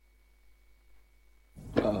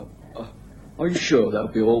Are you sure that'll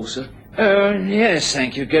be all, sir? Oh, yes,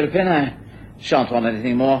 thank you, Gilpin. I shan't want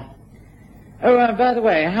anything more. Oh, by the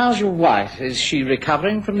way, how's your wife? Is she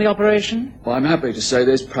recovering from the operation? Well, I'm happy to say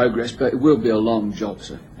there's progress, but it will be a long job,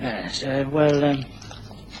 sir. Yes,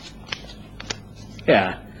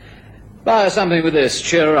 yeah. Buy her something with this.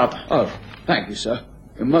 Cheer her up. Oh, thank you, sir.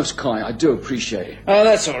 You're most kind. I do appreciate it. Oh,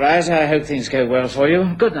 that's all right. I hope things go well for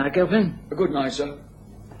you. Good night, Gilpin. Good night, sir.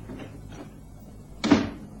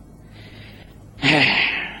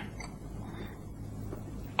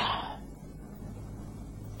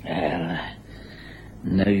 Well,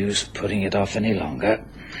 no use putting it off any longer.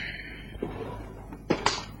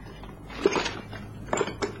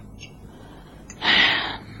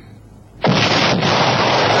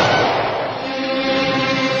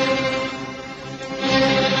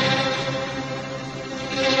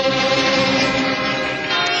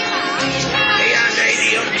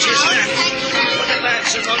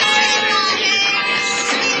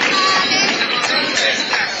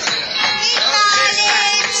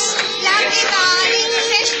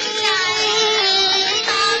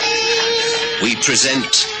 We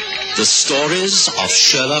present the stories of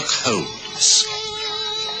Sherlock Holmes.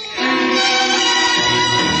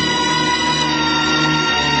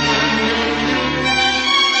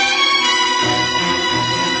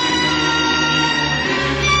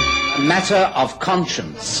 A matter of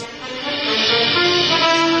conscience.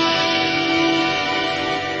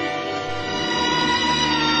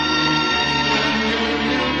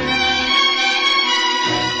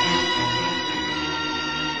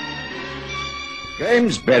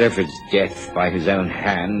 James Beresford's death by his own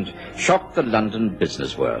hand shocked the London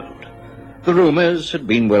business world. The rumours had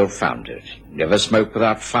been well-founded. Never smoke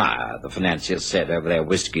without fire, the financiers said over their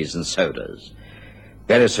whiskies and sodas.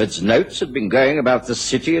 Beresford's notes had been going about the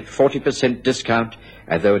city at 40% discount,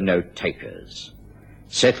 and there were no takers.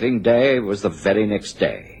 Settling day was the very next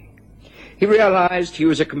day. He realized he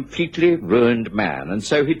was a completely ruined man, and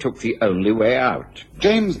so he took the only way out.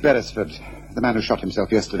 James Beresford, the man who shot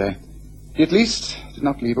himself yesterday. He at least did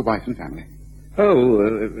not leave a wife and family.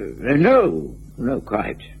 No,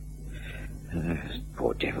 quite.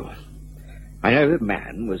 Poor devil. I know the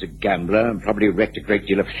man was a gambler and probably wreaked a great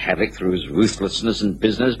deal of havoc through his ruthlessness in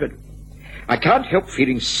business, but I can't help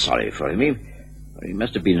feeling sorry for him. He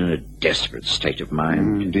must have been in a desperate state of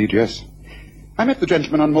mind. Indeed, yes. I met the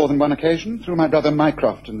gentleman on more than one occasion through my brother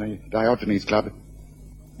Mycroft in the Diogenes Club.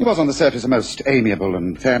 He was on the surface a most amiable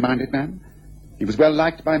and fair-minded man. He was well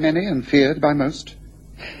liked by many and feared by most.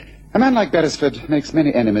 A man like Beresford makes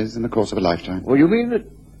many enemies in the course of a lifetime. Well, you mean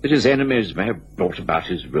that his enemies may have brought about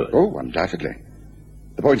his ruin? Oh, undoubtedly.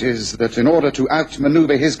 The point is that in order to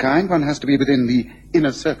outmaneuver his kind, one has to be within the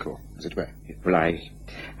inner circle, as it were. Well,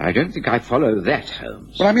 I don't think I follow that,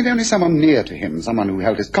 Holmes. Well, I mean only someone near to him, someone who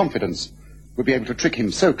held his confidence, would be able to trick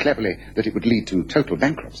him so cleverly that it would lead to total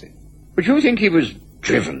bankruptcy. But you think he was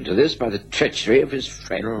driven to this by the treachery of his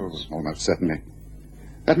friends? Oh, almost certainly.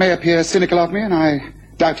 That may appear cynical of me, and I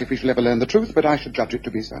doubt if we shall ever learn the truth, but I should judge it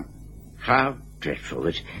to be so. How dreadful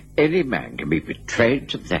that any man can be betrayed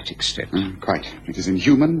to that extent. Quite. It is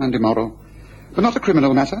inhuman and immoral. But not a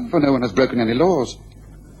criminal matter, for no one has broken any laws.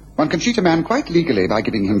 One can cheat a man quite legally by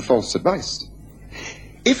giving him false advice.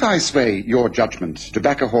 If I sway your judgment to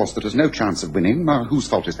back a horse that has no chance of winning, whose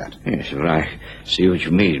fault is that? Yes, well, I see what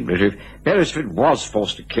you mean. But if Beresford was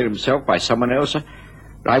forced to kill himself by someone else,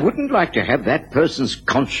 I wouldn't like to have that person's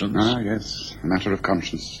conscience. Ah, yes, a matter of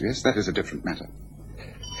conscience. Yes, that is a different matter.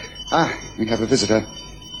 We have a visitor.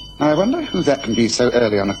 I wonder who that can be so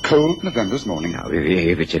early on a cold November's morning. Now,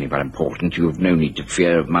 if it's anybody important, you have no need to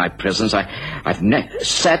fear of my presence. I've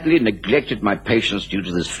sadly neglected my patients due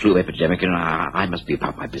to this flu epidemic, and I must be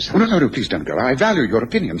about my business. Oh, no, please don't go. I value your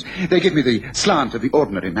opinions. They give me the slant of the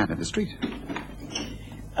ordinary man in the street.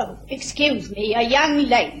 Oh, excuse me, a young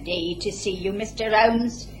lady to see you, Mr.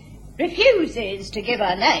 Holmes. Refuses to give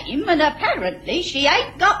her name, and apparently she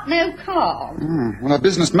ain't got no car. Well, our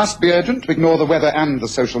business must be urgent to ignore the weather and the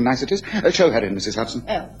social niceties. Show her in, Mrs. Hudson.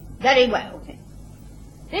 Oh, very well.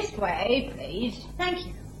 This way, please. Thank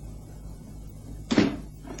you.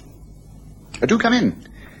 Do come in.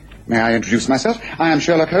 May I introduce myself? I am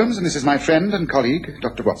Sherlock Holmes, and this is my friend and colleague,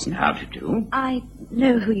 Dr. Watson. How do you do? I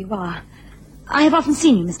know who you are. I have often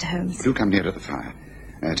seen you, Mr. Holmes. Do come nearer the fire.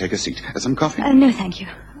 Take a seat. Some coffee? No, thank you.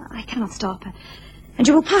 I cannot stop. And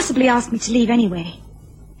you will possibly ask me to leave anyway.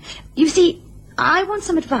 You see, I want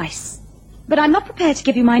some advice, but I'm not prepared to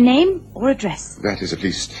give you my name or address. That is at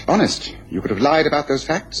least honest. You could have lied about those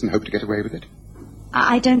facts and hoped to get away with it.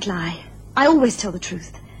 I don't lie. I always tell the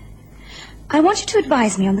truth. I want you to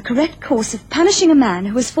advise me on the correct course of punishing a man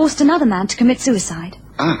who has forced another man to commit suicide.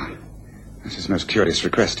 Ah, that is a most curious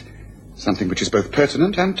request. Something which is both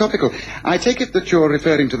pertinent and topical. I take it that you're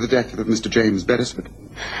referring to the death of Mr. James Beresford.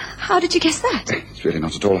 How did you guess that? It's really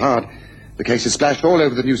not at all hard. The case is splashed all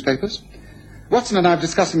over the newspapers. Watson and I were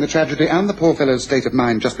discussing the tragedy and the poor fellow's state of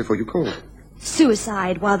mind just before you called.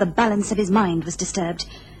 Suicide while the balance of his mind was disturbed.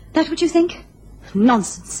 That what you think?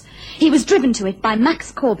 Nonsense. He was driven to it by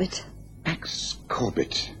Max Corbett. Max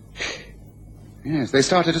Corbett? Yes, they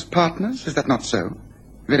started as partners, is that not so?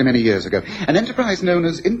 Very many years ago. An enterprise known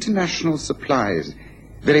as International Supplies.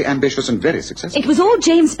 Very ambitious and very successful. It was all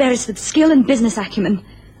James Beresford's skill and business acumen.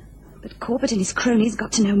 But Corbett and his cronies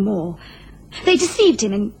got to know more. They deceived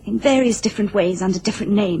him in various different ways under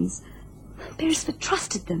different names. Beresford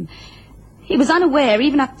trusted them. He was unaware,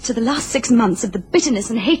 even up to the last 6 months, of the bitterness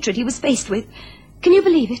and hatred he was faced with. Can you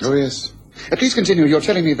believe it? Oh, yes. Please continue. You're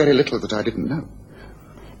telling me very little that I didn't know.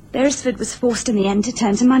 Beresford was forced in the end to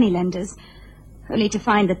turn to moneylenders, only to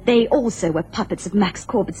find that they also were puppets of Max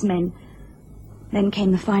Corbett's men. Then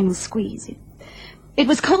came the final squeeze. It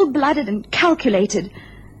was cold-blooded and calculated,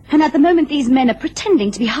 and at the moment these men are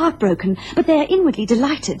pretending to be heartbroken, but they are inwardly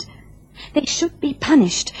delighted. They should be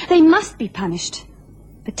punished. They must be punished.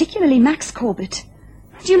 Particularly Max Corbett.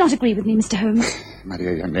 Do you not agree with me, Mr. Holmes? My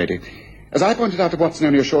dear young lady, as I pointed out to Watson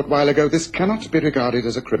only a short while ago, this cannot be regarded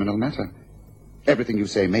as a criminal matter. Everything you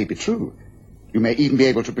say may be true. You may even be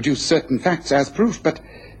able to produce certain facts as proof, but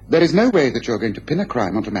there is no way that you're going to pin a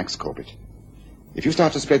crime onto Max Corbett. If you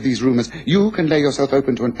start to spread these rumors, you can lay yourself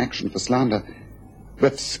open to an action for slander.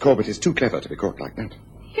 But Corbett is too clever to be caught like that.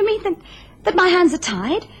 You mean that my hands are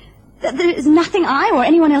tied? That there is nothing I or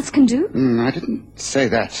anyone else can do? I didn't say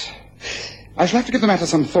that. I shall have to give the matter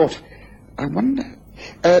some thought. I wonder...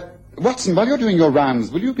 Watson, while you're doing your rounds,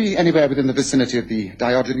 will you be anywhere within the vicinity of the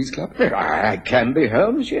Diogenes Club? I can be,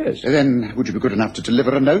 Holmes, yes. Then would you be good enough to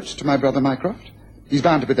deliver a note to my brother Mycroft? He's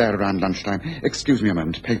bound to be there around lunchtime. Excuse me a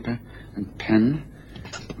moment. Paper and pen.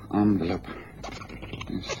 Envelope.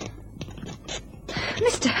 Yes.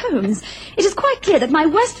 Mr. Holmes, it is quite clear that my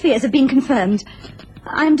worst fears have been confirmed.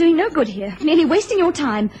 I am doing no good here, merely wasting your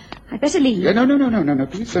time. I'd better leave. No.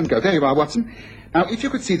 Please don't go. There you are, Watson. Now, if you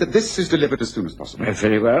could see that this is delivered as soon as possible.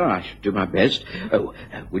 Very well, I shall do my best. Oh,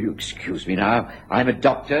 will you excuse me now? I'm a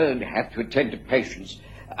doctor and have to attend to patients.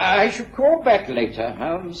 I shall call back later,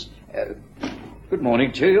 Holmes. Good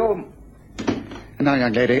morning to you. Now,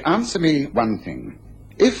 young lady, answer me one thing.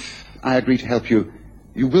 If I agree to help you,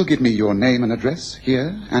 you will give me your name and address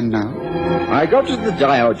here and now? I got to the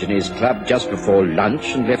Diogenes Club just before lunch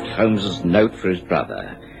and left Holmes's note for his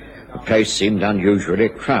brother. The place seemed unusually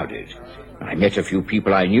crowded. I met a few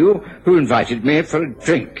people I knew who invited me for a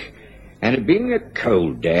drink, and it being a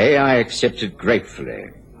cold day, I accepted gratefully.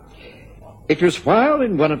 It was while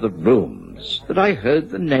in one of the rooms that I heard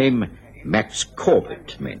the name Max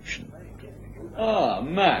Corbett mentioned. Ah,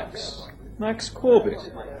 Max. Max Corbett.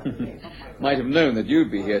 Might have known that you'd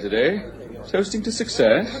be here today. Toasting to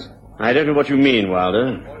success? I don't know what you mean,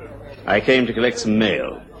 Wilder. I came to collect some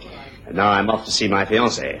mail. And now I'm off to see my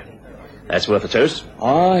fiancée. That's worth a toast.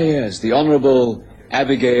 Ah, yes, the Honourable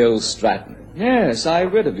Abigail Stratton. Yes, I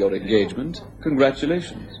read of your engagement.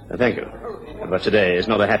 Congratulations. Thank you. But today is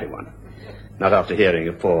not a happy one. Not after hearing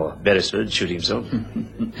of poor Beresford shooting himself.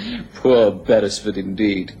 Poor Beresford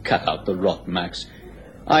indeed. Cut out the rot, Max.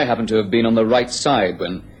 I happen to have been on the right side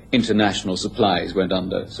when International Supplies went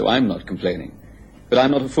under, so I'm not complaining. But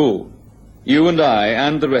I'm not a fool. You and I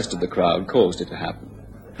and the rest of the crowd caused it to happen.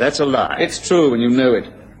 That's a lie. It's true, and you know it.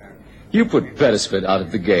 You put Beresford out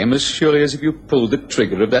of the game as surely as if you pulled the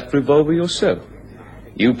trigger of that revolver yourself.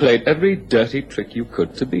 You played every dirty trick you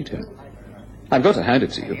could to beat him. I've got to hand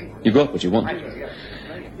it to you. You got what you wanted.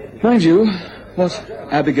 Mind you, what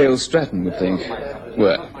Abigail Stratton would think.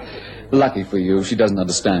 Well, lucky for you, she doesn't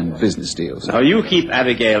understand business deals. Now, you keep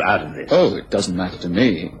Abigail out of this. Oh, it doesn't matter to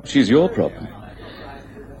me. She's your problem.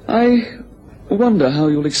 I wonder how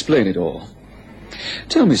you'll explain it all.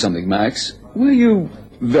 Tell me something, Max. Were you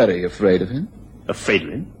very afraid of him? Afraid of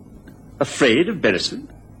him? Afraid of Beresford?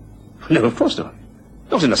 No, of course not.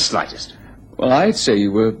 Not in the slightest. Well, I'd say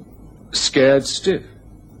you were scared stiff.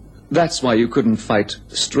 That's why you couldn't fight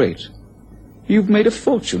straight. You've made a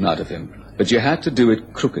fortune out of him, but you had to do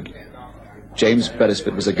it crookedly. James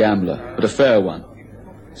Beresford was a gambler, but a fair one.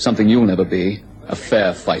 Something you'll never be, a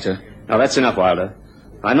fair fighter. Now, that's enough, Wilder.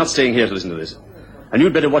 I'm not staying here to listen to this. And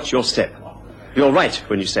you'd better watch your step. You're right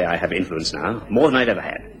when you say I have influence now, more than I'd ever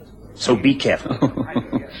had. So be careful.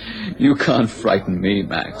 You can't frighten me,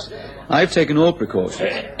 Max. I've taken all precautions.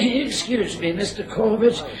 Excuse me, Mr.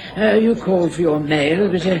 Corbett. You called for your mail,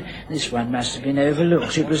 but this one must have been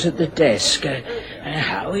overlooked. It was at the desk.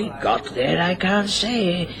 How he got there, I can't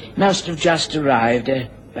say. Must have just arrived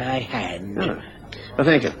by hand. Oh. Well,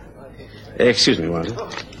 thank you. Excuse me, Walter.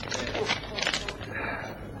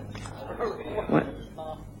 What?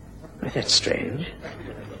 Well, that's strange.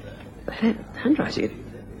 The handwriting,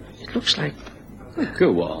 it looks like...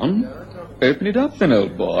 Go on. Open it up then,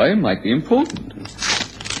 old boy. Might be important.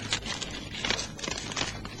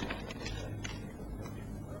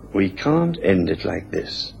 We can't end it like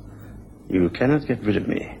this. You cannot get rid of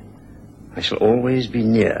me. I shall always be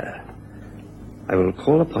near. I will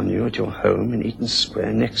call upon you at your home in Eaton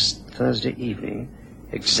Square next Thursday evening,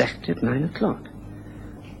 exactly at 9 o'clock.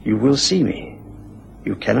 You will see me.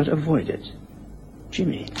 You cannot avoid it.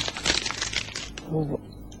 Jimmy. Oh,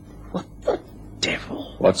 what the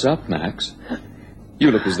devil? What's up, Max?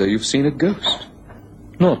 You look as though you've seen a ghost.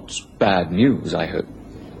 Not bad news, I hope.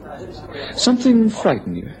 Something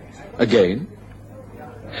frightened you? Again?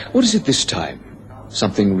 What is it this time?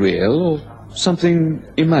 Something real or something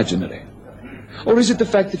imaginary? Or is it the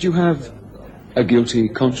fact that you have a guilty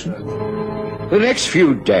conscience? The next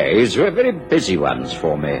few days were very busy ones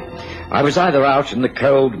for me. I was either out in the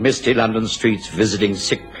cold, misty London streets visiting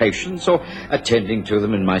sick patients or attending to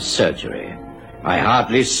them in my surgery. I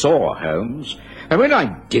hardly saw Holmes, and when I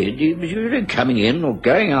did, he was usually coming in or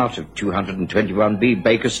going out of 221B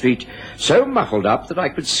Baker Street so muffled up that I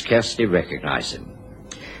could scarcely recognize him.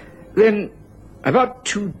 Then, about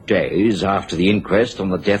 2 days after the inquest on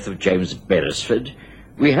the death of James Beresford,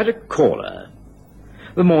 we had a caller.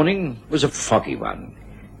 The morning was a foggy one.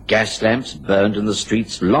 Gas lamps burned in the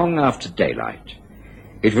streets long after daylight.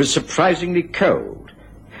 It was surprisingly cold,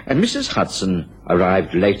 and Mrs. Hudson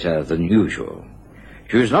arrived later than usual.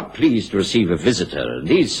 She was not pleased to receive a visitor in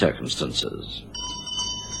these circumstances.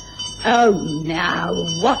 Oh, now,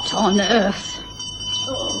 what on earth?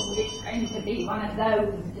 Oh, it's going to be one of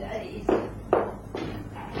those days.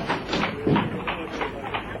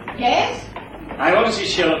 Yes? I want to see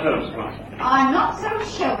Sherlock Holmes, Mark. I'm not so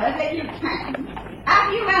sure that you can.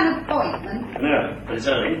 Have you an appointment? No, but it's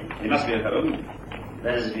early. He must be at home.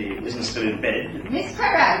 That is, if he isn't still in bed. Mr.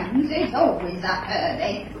 Holmes is always up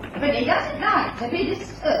early, but he doesn't like to be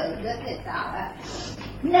disturbed at this hour.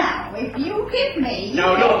 Now, if you give me...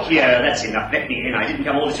 No, look here, that's enough. Let me in. I didn't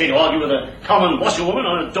come all this way to argue with a common washerwoman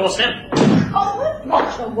on a doorstep. Common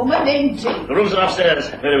washerwoman, indeed. The rooms are upstairs.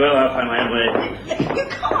 Very well, I'll find my own way. You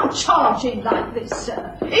can't charge him like this,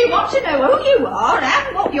 sir. You want to know who you are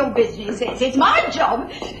and what your business is. It's my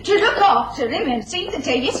job to look after him and see that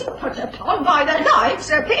he isn't put upon by the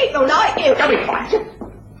likes of people like you. Come in, quiet.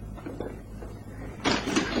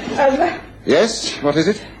 Yes, what is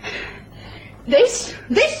it?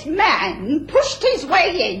 This man pushed his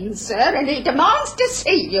way in, sir, and he demands to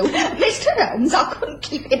see you. Mr. Holmes, I couldn't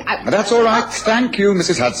keep him out. That's all right. Thank you,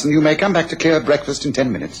 Mrs. Hudson. You may come back to clear breakfast in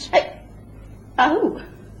 10 minutes. Oh,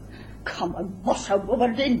 come on, what a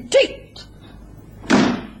woman indeed.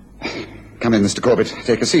 Come in, Mr. Corbett.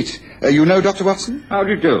 Take a seat. You know Dr. Watson? How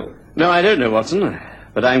do you do? No, I don't know, Watson.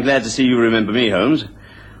 But I'm glad to see you remember me, Holmes.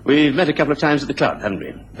 We've met a couple of times at the club, haven't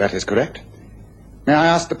we? That is correct. May I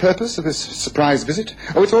ask the purpose of this surprise visit?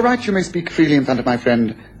 Oh, it's all right. You may speak freely in front of my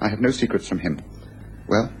friend. I have no secrets from him.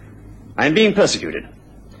 Well? I'm being persecuted,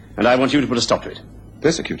 and I want you to put a stop to it.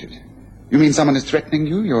 Persecuted? You mean someone is threatening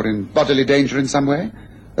you? You're in bodily danger in some way?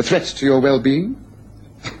 A threat to your well-being?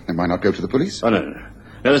 Then why not go to the police? Oh, no. No,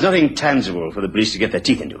 there's nothing tangible for the police to get their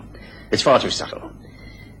teeth into. It's far too subtle.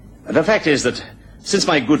 The fact is that since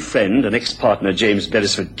my good friend and ex-partner James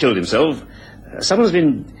Beresford killed himself, someone's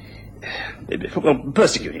been...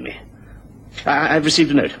 persecuting me. I've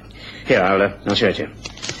received a note. Here, I'll show it to you.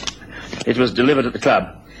 It was delivered at the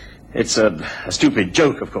club. It's a stupid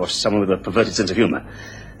joke, of course, someone with a perverted sense of humour.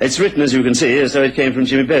 It's written, as you can see, as though it came from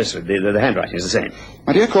Jimmy Beresford. The handwriting is the same.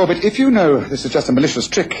 My dear Corbett, if you know this is just a malicious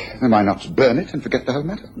trick, then why not burn it and forget the whole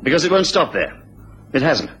matter? Because it won't stop there. It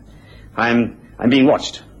hasn't. I'm being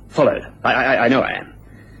watched, followed. I know I am.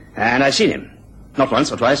 And I've seen him. Not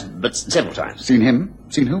once or twice, but several times. Seen him?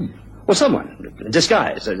 Seen whom? Well, someone,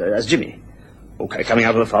 disguised as Jimmy. Okay, coming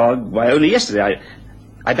out of the fog. Why, only yesterday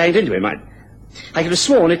I banged into him. I could have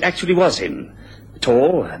sworn it actually was him.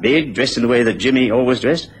 Tall, big, dressed in the way that Jimmy always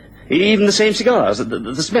dressed. Even the same cigars,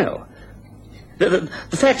 the smell. The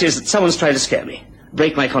fact is that someone's trying to scare me,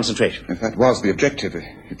 break my concentration. If that was the objective,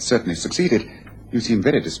 it certainly succeeded. You seem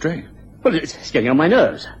very distrait. Well, it's getting on my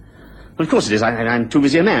nerves. Well, of course it is. I'm too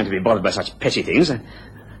busy a man to be bothered by such petty things.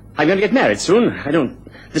 I'm going to get married soon. I don't...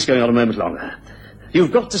 This going on a moment longer.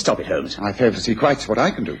 You've got to stop it, Holmes. I fail to see quite what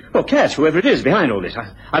I can do. Well, catch whoever it is behind all this.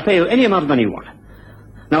 I'll pay you any amount of money you want.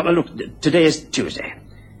 Now, look, today is Tuesday.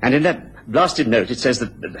 And in that blasted note, it says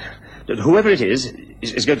that whoever it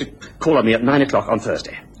is going to call on me at 9 o'clock on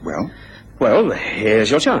Thursday. Well? Well, here's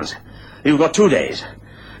your chance. You've got 2 days.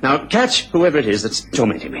 Now, catch whoever it is that's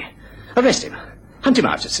tormenting me. Arrest him. Hunt him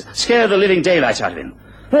out. Scare the living daylights out of him.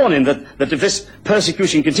 Warn him that if this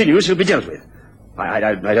persecution continues, he'll be dealt with. I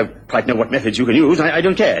don't quite know what methods you can use. I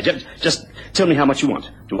don't care. Just tell me how much you want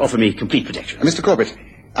to offer me complete protection. Mr. Corbett,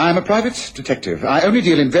 I'm a private detective. I only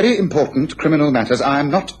deal in very important criminal matters. I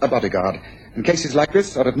am not a bodyguard. And cases like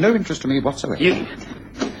this are of no interest to me whatsoever.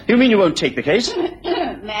 You mean you won't take the case?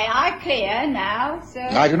 May I clear now, sir?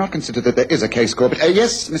 I do not consider that there is a case, Corbett.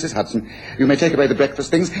 Yes, Mrs. Hudson, you may take away the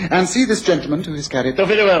breakfast things and see this gentleman to his carriage. Oh,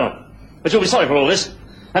 very well. But you'll be sorry for all this.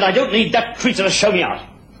 And I don't need that creature to show me out.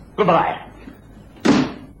 Goodbye.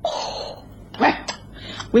 Well,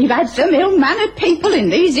 we've had some ill-mannered people in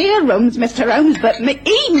these here rooms, Mr. Holmes, but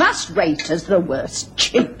he must rate as the worst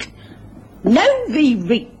chink. Novi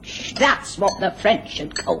reach, that's what the French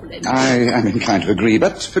should call him. I am inclined to agree,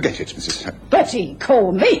 but forget it, Mrs. Hudson. But he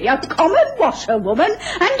called me a common washerwoman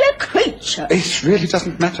and a creature. It really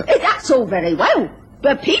doesn't matter. That's all very well.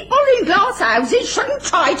 But people in glass houses shouldn't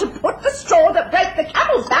try to put the straw that broke the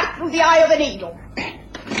camel's back through the eye of a needle.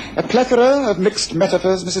 A plethora of mixed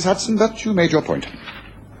metaphors, Mrs. Hudson, but you made your point.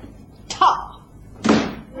 Ta!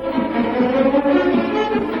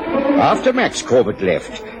 After Max Corbett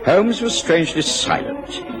left, Holmes was strangely silent.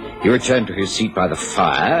 He returned to his seat by the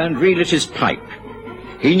fire and relit his pipe.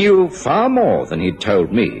 He knew far more than he'd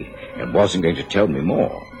told me, and wasn't going to tell me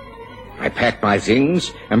more. I packed my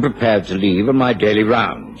things and prepared to leave on my daily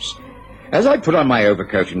rounds. As I put on my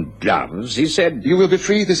overcoat and gloves, he said, "You will be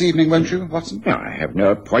free this evening, won't you, Watson?" "No, I have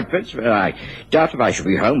no appointments, but I doubt if I shall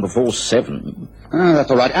be home before 7. That's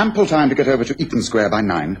all right. Ample time to get over to Eaton Square by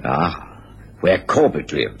 9. Where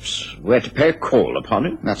Corbett lives. Where to pay a call upon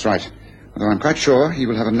him?" That's right. Although I'm quite sure he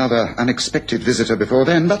will have another unexpected visitor before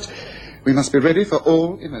then, but we must be ready for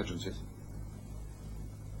all emergencies.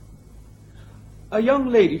 A young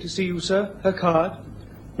lady to see you, sir. Her card.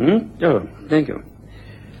 Oh, thank you.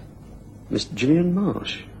 Miss Gillian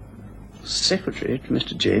Marsh, secretary to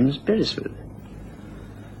Mr. James Beresford.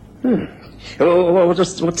 Oh,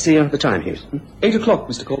 what's the time here? 8 o'clock,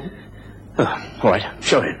 Mr. Corbett. Oh, all right.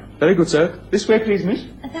 Show in. Very good, sir. This way, please, miss.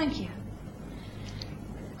 Thank you.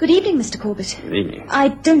 Good evening, Mr. Corbett. Good evening. I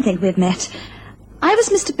don't think we've met. I was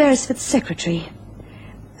Mr. Beresford's secretary.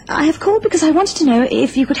 I have called because I wanted to know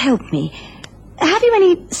if you could help me. Have you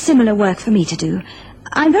any similar work for me to do?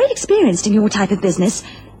 I'm very experienced in your type of business,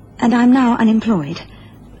 and I'm now unemployed.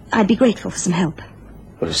 I'd be grateful for some help.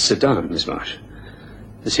 Well, sit down, Miss Marsh.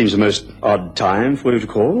 This seems a most odd time for you to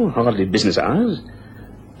call, hardly business hours.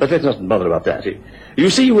 But let's not bother about that. You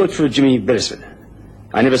see you work for Jimmy Beresford.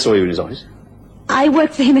 I never saw you in his office. I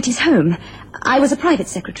worked for him at his home. I was a private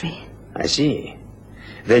secretary. I see.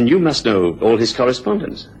 Then you must know all his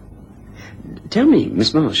correspondence. Tell me,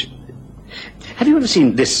 Miss Marsh, have you ever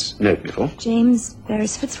seen this note before? James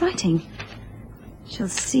Beresford's writing. Shall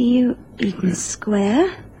see you, Eaton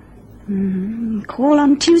Square. Call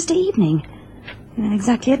on Tuesday evening.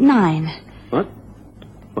 Exactly at 9.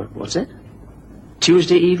 What's that?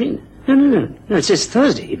 Tuesday evening? No, it says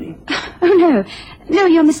Thursday evening. Oh, no,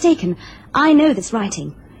 you're mistaken. I know this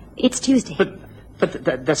writing. It's Tuesday.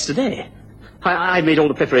 But that's today. I made all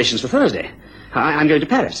the preparations for Thursday. I'm going to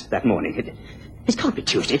Paris that morning. It can't be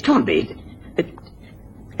Tuesday. It can't be.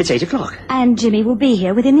 It's 8 o'clock. And Jimmy will be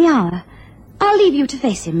here within the hour. I'll leave you to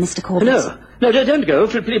face him, Mr. Corbett. No, don't go.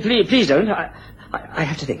 Please don't. I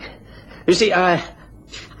have to think. You see, I've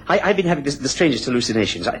been having the strangest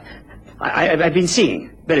hallucinations. I've been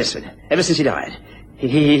seeing Beresford ever since he died.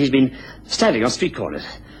 He's been standing on street corners,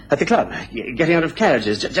 at the club, getting out of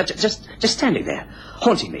carriages, just standing there,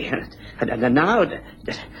 haunting me. And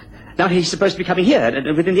now he's supposed to be coming here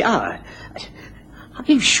within the hour. Are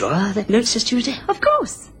you sure that note says Tuesday? Of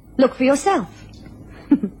course. Look for yourself.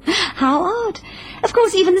 How odd. Of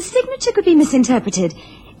course, even the signature could be misinterpreted.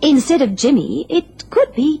 Instead of Jimmy, it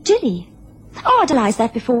could be Jilly. Oh, I realized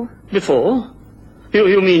that before. Before?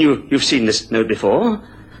 You mean you've seen this note before?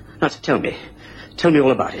 Now, tell me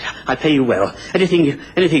all about it. I pay you well. Anything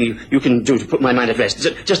you can do to put my mind at rest.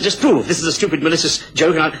 Just prove this is a stupid, malicious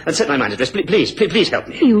joke, and set my mind at rest. Please help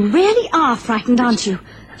me. You really are frightened, aren't you?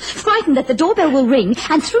 Frightened that the doorbell will ring,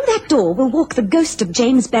 and through that door will walk the ghost of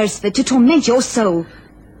James Beresford to torment your soul.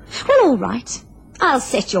 Well, all right. I'll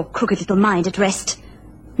set your crooked little mind at rest.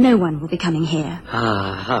 No one will be coming here.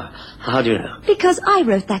 How do you know? Because I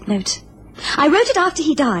wrote that note. I wrote it after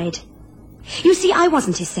he died. You see, I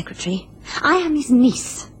wasn't his secretary. I am his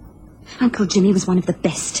niece. Uncle Jimmy was one of the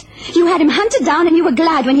best. You had him hunted down and you were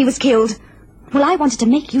glad when he was killed. Well, I wanted to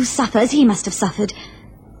make you suffer as he must have suffered.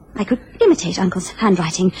 I could imitate Uncle's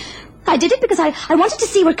handwriting. I did it because I wanted to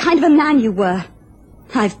see what kind of a man you were.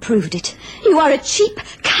 I've proved it. You are a cheap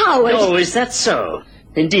coward. Oh, is that so?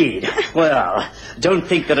 Indeed. Well, don't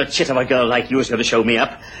think that a chit of a girl like you is going to show me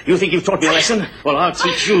up. You think you've taught me a lesson? Well, I'll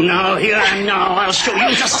teach you now, here and now. I'll show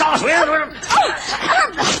you to start with.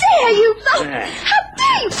 How dare you? How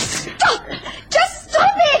dare you? Stop! Just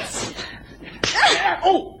stop it!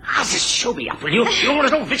 Just show me up, will you? You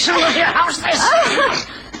little vixen over here. How's this?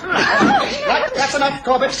 Right, that's enough,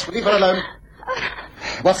 Corbett. Leave her alone.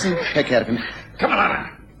 Watson, take care of him. Come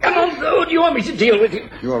on. Come on, who do you want me to deal with you?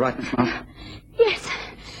 You all right, Miss Marsh?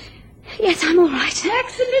 Yes, I'm all right.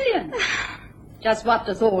 Maximilian! Just what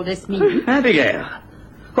does all this mean? Abigail.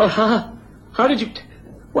 Well, how did you...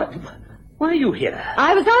 What? Why are you here?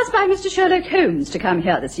 I was asked by Mr. Sherlock Holmes to come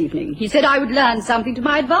here this evening. He said I would learn something to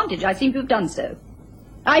my advantage. I seem to have done so.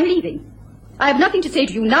 I'm leaving. I have nothing to say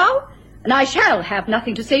to you now, and I shall have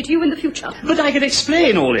nothing to say to you in the future. But I can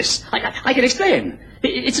explain all this. I can explain.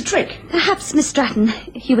 It's a trick. Perhaps, Miss Stratton,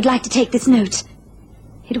 you would like to take this note.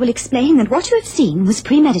 It will explain that what you have seen was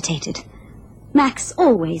premeditated. Max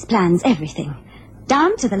always plans everything,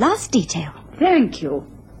 down to the last detail. Thank you.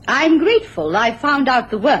 I'm grateful I found out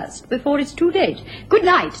the worst before it's too late. Good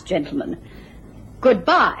night, gentlemen.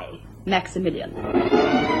 Goodbye, Maximilian.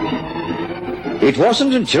 It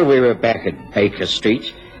wasn't until we were back at Baker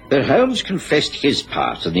Street that Holmes confessed his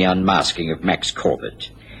part in the unmasking of Max Corbett.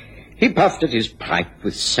 He puffed at his pipe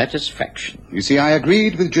with satisfaction. You see, I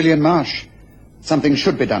agreed with Gillian Marsh. Something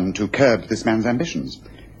should be done to curb this man's ambitions.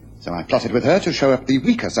 So I plotted with her to show up the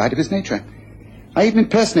weaker side of his nature. I even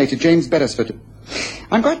impersonated James Beresford.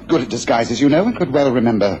 I'm quite good at disguises, you know, and could well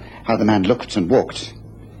remember how the man looked and walked.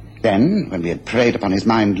 Then, when we had preyed upon his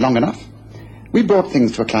mind long enough, we brought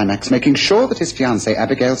things to a climax, making sure that his fiancée,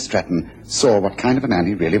 Abigail Stratton, saw what kind of a man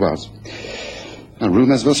he really was. Now,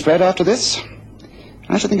 rumours will spread after this.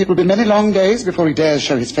 I should think it will be many long days before he dares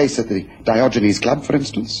show his face at the Diogenes Club, for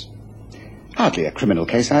instance. Hardly a criminal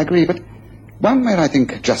case, I agree, but one where I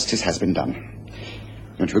think justice has been done.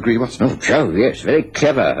 Don't you agree, Watson? Oh, Joe, yes, very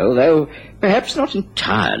clever, although perhaps not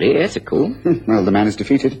entirely ethical. Well, the man is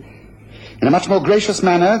defeated in a much more gracious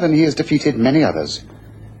manner than he has defeated many others.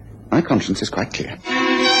 My conscience is quite clear.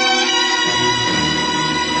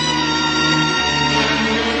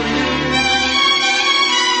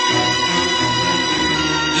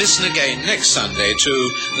 Listen again next Sunday to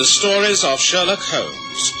The Stories of Sherlock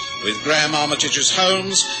Holmes, with Graham Armitage as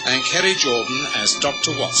Holmes and Kerry Jordan as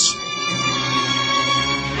Dr. Watson.